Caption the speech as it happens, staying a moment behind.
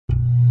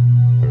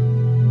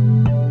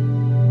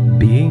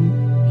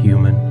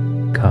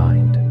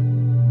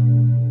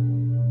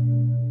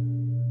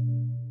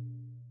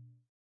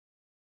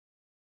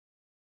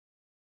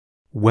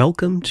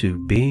Welcome to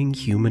Being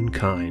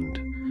Humankind,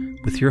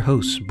 with your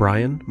hosts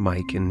Brian,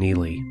 Mike, and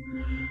Neely.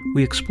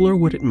 We explore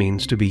what it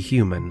means to be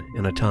human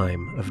in a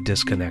time of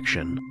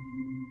disconnection.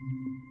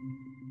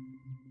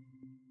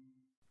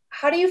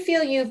 How do you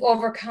feel you've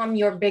overcome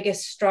your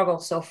biggest struggle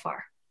so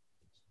far?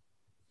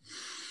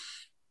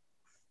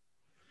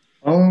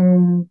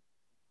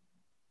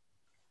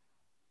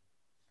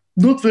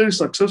 Not very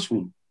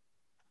successful,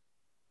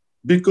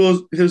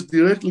 because it has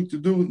directly to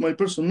do with my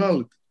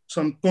personality. So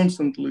I'm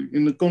constantly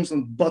in a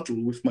constant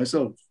battle with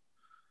myself.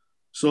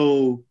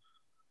 So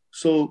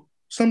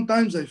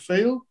sometimes I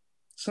fail,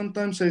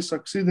 sometimes I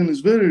succeed, and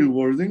it's very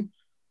rewarding.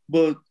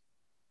 But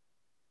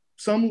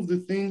some of the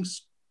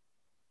things,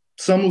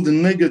 some of the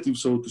negative,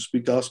 so to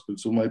speak,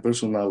 aspects of my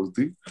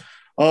personality,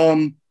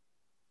 I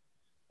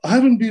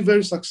haven't been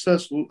very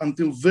successful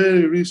until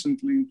very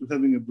recently into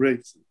having a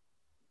breakthrough.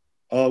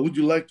 Would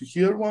you like to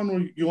hear one,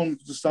 or you want me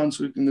to just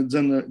answer it in a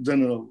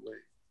general way?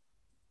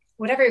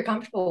 Whatever you're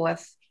comfortable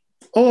with.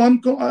 Oh,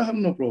 I have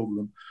no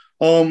problem.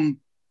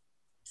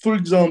 For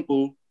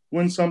example,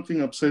 when something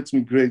upsets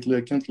me greatly,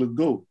 I can't let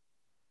go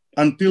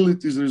until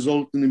it is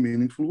resolved in a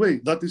meaningful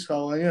way. That is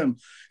how I am.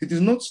 It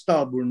is not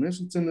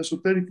stubbornness, it's an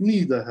esoteric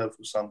need I have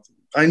for something.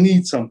 I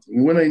need something.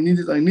 And when I need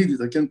it, I need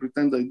it. I can't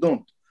pretend I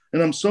don't.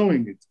 And I'm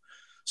showing it.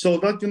 So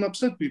that can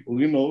upset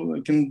people,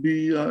 it can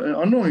be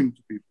annoying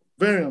to people,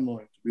 very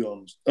annoying, to be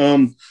honest,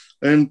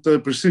 and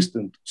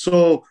persistent.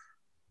 So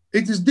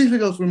it is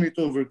difficult for me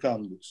to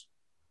overcome this.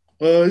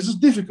 It's just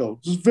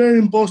difficult. It's very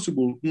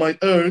impossible. My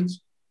urge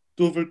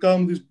to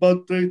overcome this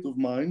bad trait of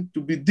mine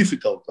to be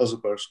difficult as a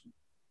person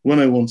when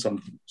I want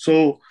something.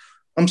 So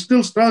I'm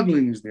still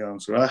struggling is the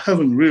answer. I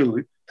haven't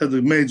really had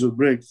a major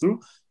breakthrough.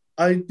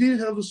 I did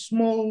have a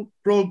small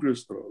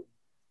progress through,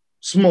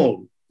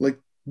 small, like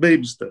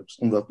baby steps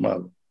on that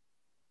matter.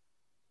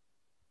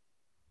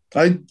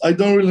 I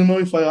don't really know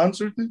if I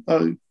answered it.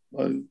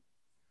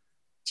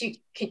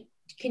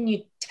 Can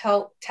you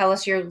tell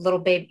us your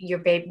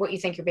baby, what you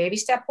think your baby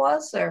step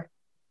was, or?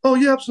 Oh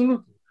yeah,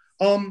 absolutely.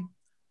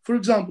 For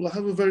example, I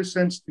have a very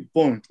sensitive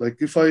point. Like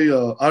if I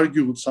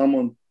argue with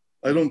someone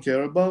I don't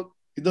care about,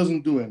 it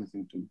doesn't do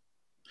anything to me.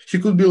 He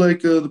could be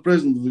like the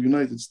president of the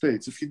United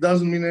States. If he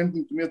doesn't mean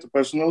anything to me at a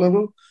personal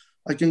level,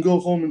 I can go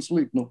home and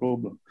sleep, no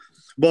problem.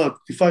 But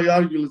if I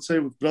argue, let's say,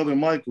 with brother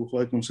Michael, who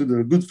I consider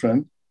a good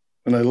friend,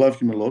 and I love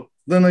him a lot,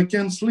 then I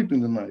can't sleep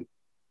in the night.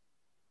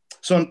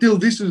 So until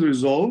this is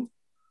resolved,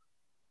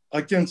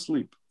 I can't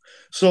sleep.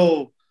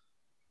 So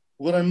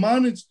what I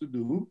managed to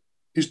do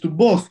is to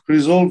both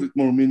resolve it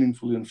more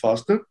meaningfully and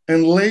faster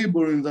and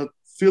labor in that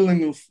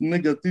feeling of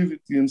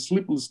negativity and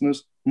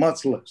sleeplessness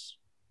much less.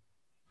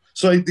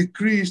 So I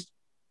decreased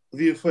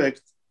the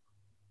effect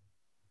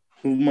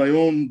of my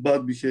own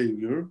bad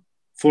behavior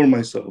for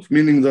myself,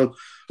 meaning that,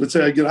 let's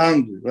say I get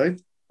angry,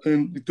 right?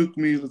 And it took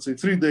me, let's say,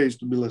 3 days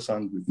to be less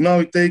angry. Now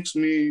it takes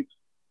me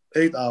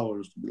 8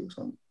 hours to be less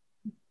angry.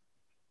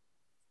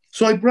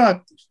 So I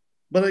practiced,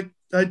 but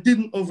I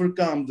didn't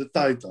overcome the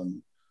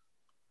Titan,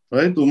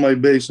 right, of my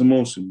base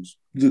emotions,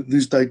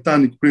 these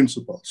Titanic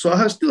principles. So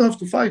I still have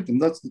to fight them,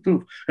 that's the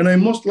truth. And I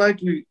most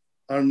likely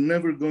are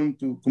never going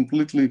to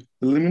completely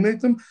eliminate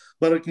them,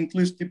 but I can at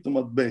least keep them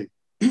at bay.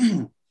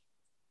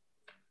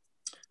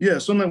 Yeah,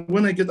 so now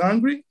when I get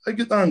angry,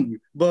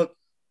 but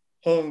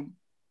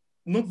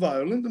not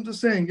violent. I'm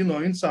just saying,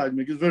 inside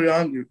me, I get very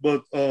angry,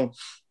 but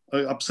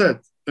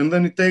upset. And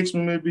then it takes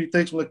me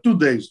like 2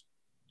 days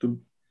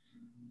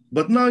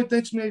but now it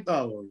takes me 8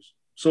 hours.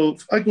 So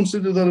I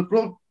consider that a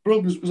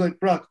progress because I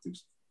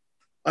practice.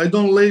 I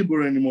don't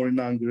labor anymore in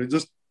anger. I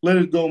just let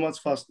it go much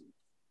faster.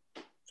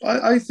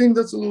 I think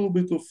that's a little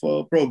bit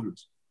of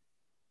progress,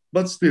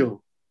 but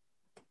still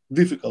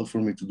difficult for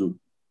me to do.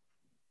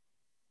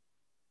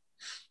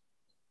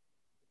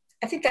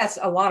 I think that's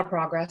a lot of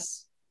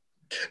progress.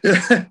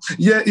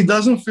 Yeah, it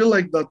doesn't feel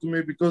like that to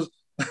me because,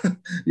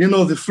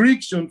 the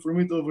friction for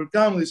me to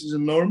overcome this is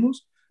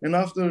enormous. And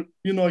after,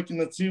 I can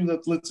achieve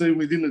that, let's say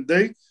within a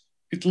day,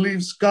 it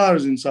leaves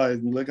scars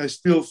inside me. Like I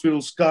still feel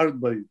scarred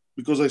by it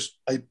because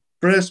I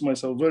press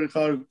myself very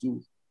hard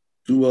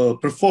to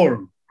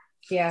perform.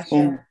 Yeah,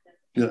 sure.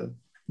 Yeah.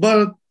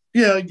 But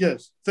yeah, I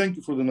guess. Thank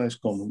you for the nice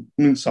comment.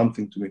 It means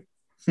something to me.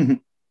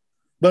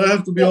 But I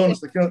have to be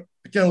honest,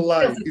 I can't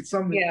lie. It's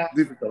something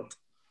difficult.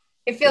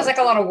 It feels like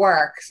a lot of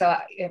work. So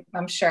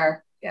I'm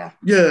sure. Yeah.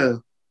 Yeah.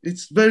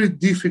 It's very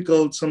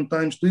difficult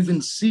sometimes to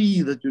even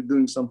see that you're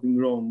doing something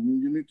wrong.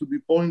 You need to be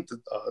pointed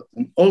at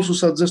and also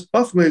suggest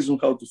pathways on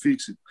how to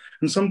fix it.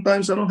 And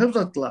sometimes I don't have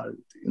that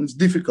clarity and it's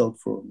difficult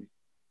for me.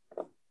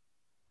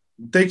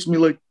 It takes me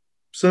like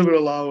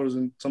several hours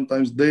and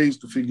sometimes days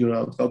to figure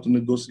out how to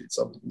negotiate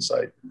something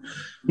inside.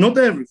 Not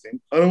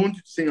everything. I don't want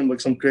you to think I'm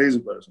like some crazy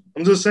person.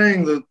 I'm just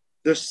saying that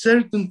there's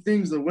certain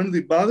things that when they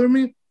bother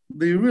me,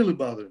 they really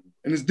bother me.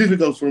 And it's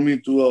difficult for me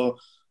to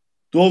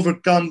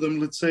overcome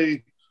them, let's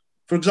say.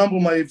 For example,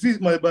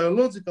 my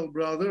biological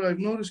brother, I've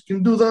noticed,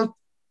 can do that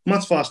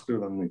much faster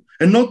than me.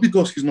 And not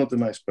because he's not a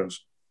nice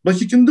person, but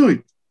he can do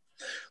it.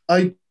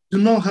 I do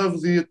not have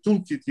the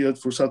toolkit yet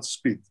for such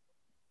speed.